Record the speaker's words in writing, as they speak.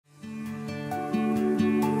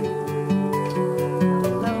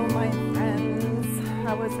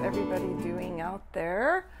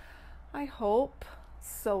I hope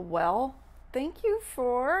so well. Thank you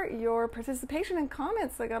for your participation and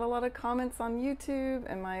comments. I got a lot of comments on YouTube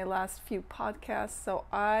and my last few podcasts, so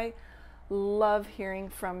I love hearing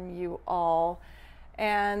from you all.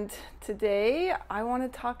 And today I want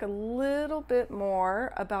to talk a little bit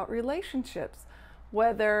more about relationships.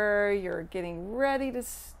 Whether you're getting ready to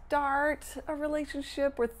start a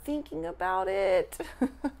relationship or thinking about it,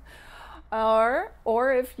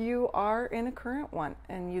 or if you are in a current one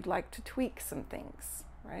and you'd like to tweak some things,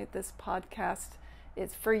 right? This podcast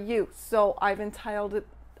is for you. So I've entitled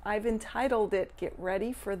it Get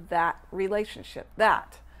Ready for That Relationship.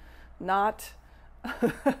 That, not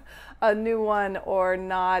a new one or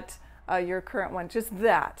not your current one, just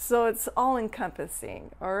that. So it's all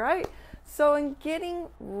encompassing, all right? So in getting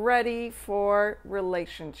ready for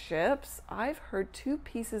relationships, I've heard two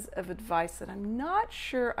pieces of advice that I'm not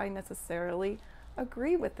sure I necessarily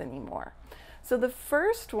agree with anymore. So the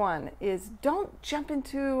first one is don't jump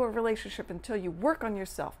into a relationship until you work on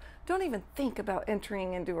yourself. Don't even think about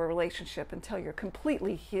entering into a relationship until you're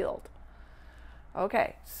completely healed.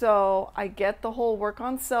 Okay, so I get the whole work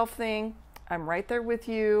on self thing. I'm right there with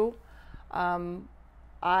you.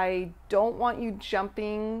 I don't want you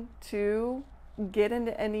jumping to get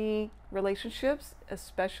into any relationships,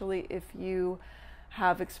 especially if you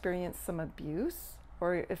have experienced some abuse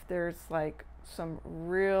or if there's like some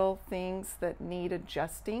real things that need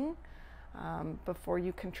adjusting before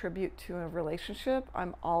you contribute to a relationship.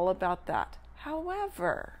 I'm all about that.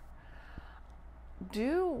 However,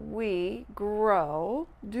 do we grow?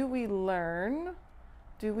 Do we learn?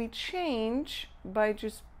 Do we change by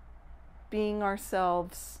just being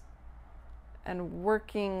ourselves and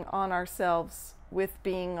working on ourselves with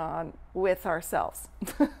being on with ourselves?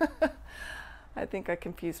 I think I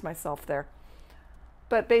confused myself there.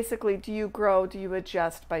 But basically, do you grow? Do you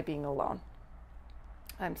adjust by being alone?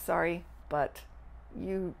 I'm sorry, but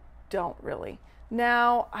you don't really.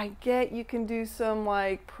 Now, I get you can do some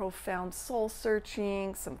like profound soul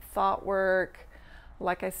searching, some thought work.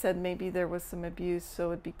 Like I said, maybe there was some abuse, so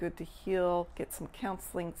it'd be good to heal, get some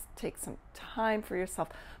counseling, take some time for yourself.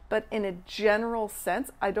 But in a general sense,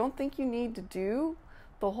 I don't think you need to do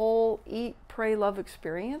the whole eat, pray, love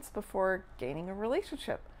experience before gaining a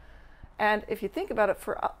relationship. And if you think about it,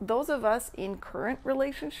 for those of us in current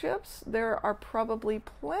relationships, there are probably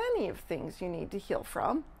plenty of things you need to heal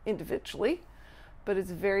from individually. But it's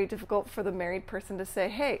very difficult for the married person to say,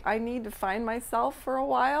 hey, I need to find myself for a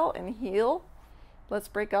while and heal. Let's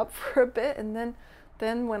break up for a bit, and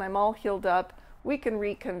then when I'm all healed up, we can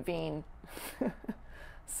reconvene.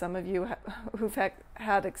 Some of you who've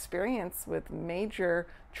had experience with major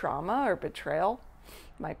trauma or betrayal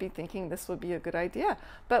might be thinking this would be a good idea,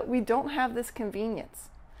 but we don't have this convenience.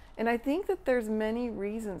 And I think that there's many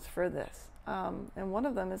reasons for this. And one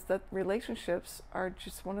of them is that relationships are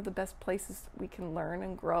just one of the best places we can learn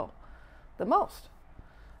and grow the most.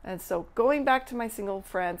 And so going back to my single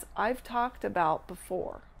friends, I've talked about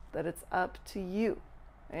before that it's up to you.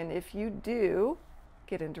 And if you do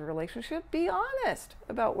get into a relationship, be honest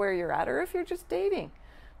about where you're at, or if you're just dating.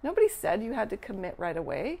 Nobody said you had to commit right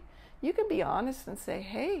away. You can be honest and say,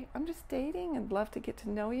 hey, I'm just dating and love to get to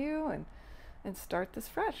know you and start this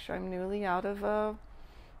fresh. I'm newly out of a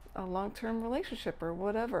long-term relationship or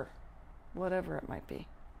whatever it might be.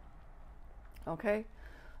 Okay?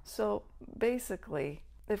 So basically,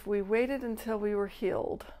 if we waited until we were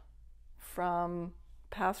healed from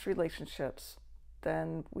past relationships,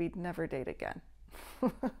 then we'd never date again.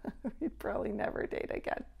 We'd probably never date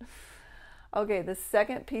again. Okay, the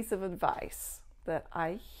second piece of advice that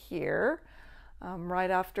I hear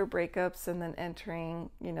right after breakups and then entering,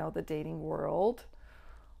 the dating world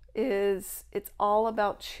is it's all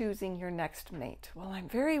about choosing your next mate. Well, I'm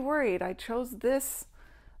very worried. I chose this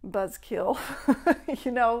buzzkill.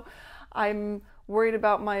 I'm worried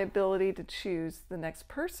about my ability to choose the next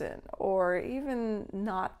person, or even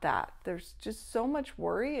not that. There's just so much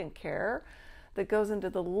worry and care that goes into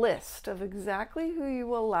the list of exactly who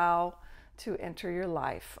you allow to enter your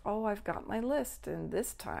life. Oh, I've got my list, and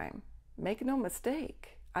this time, make no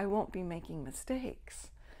mistake, I won't be making mistakes.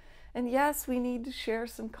 And yes, we need to share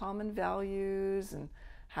some common values and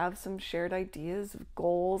have some shared ideas of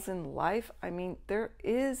goals in life. I mean, there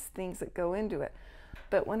is things that go into it.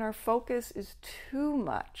 But when our focus is too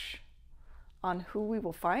much on who we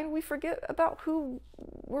will find, we forget about who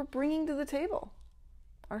we're bringing to the table,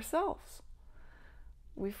 ourselves.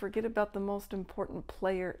 We forget about the most important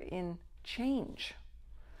player in change.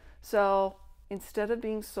 So instead of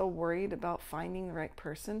being so worried about finding the right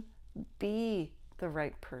person, be the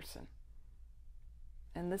right person.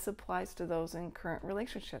 And this applies to those in current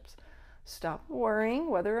relationships. Stop worrying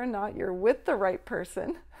whether or not you're with the right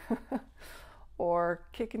person or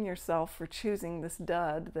kicking yourself for choosing this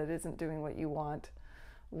dud that isn't doing what you want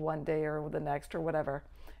one day or the next or whatever.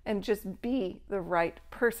 And just be the right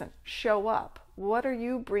person. Show up. What are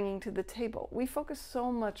you bringing to the table? We focus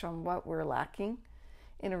so much on what we're lacking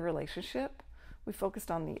in a relationship. We focused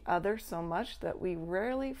on the other so much that we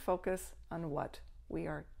rarely focus on what we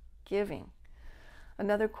are giving.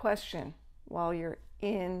 Another question while you're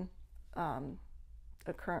in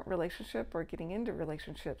a current relationship or getting into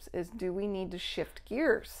relationships is, do we need to shift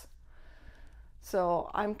gears? So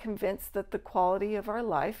I'm convinced that the quality of our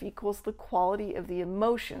life equals the quality of the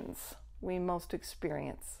emotions we most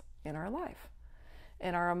experience in our life.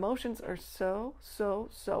 And our emotions are so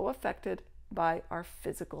affected by our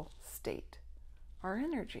physical state, our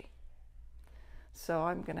energy. So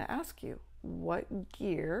I'm going to ask you, what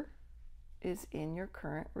gear is in your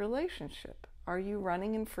current relationship? Are you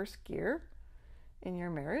running in first gear in your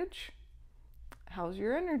marriage? How's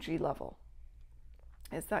your energy level?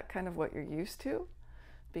 Is that kind of what you're used to?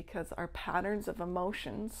 Because our patterns of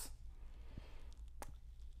emotions,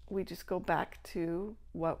 we just go back to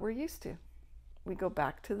what we're used to. We go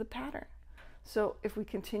back to the pattern. So if we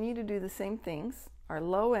continue to do the same things, our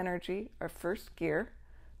low energy, our first gear,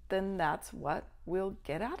 then that's what we'll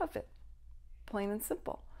get out of it. Plain and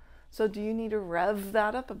simple. So do you need to rev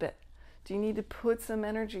that up a bit? Do you need to put some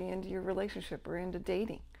energy into your relationship or into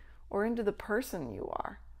dating or into the person you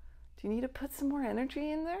are? Do you need to put some more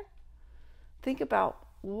energy in there? Think about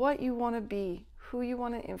what you want to be, who you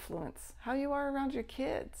want to influence, how you are around your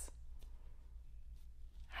kids.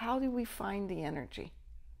 How do we find the energy?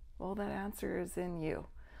 Well, that answer is in you.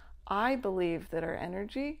 I believe that our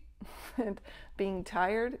energy and being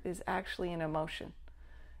tired is actually an emotion,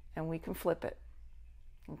 and we can flip it.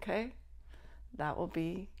 Okay? That will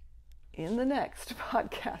be in the next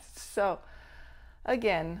podcast. So,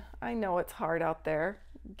 again, I know it's hard out there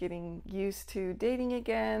getting used to dating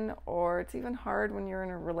again, or it's even hard when you're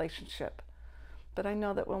in a relationship. But I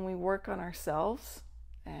know that when we work on ourselves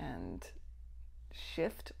and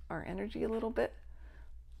shift our energy a little bit,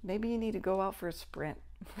 maybe you need to go out for a sprint.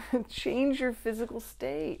 Change your physical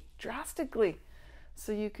state drastically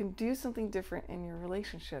so you can do something different in your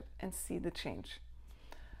relationship and see the change.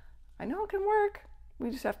 I know it can work.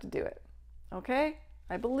 We just have to do it. Okay?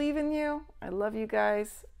 I believe in you. I love you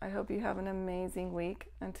guys. I hope you have an amazing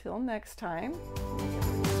week. Until next time.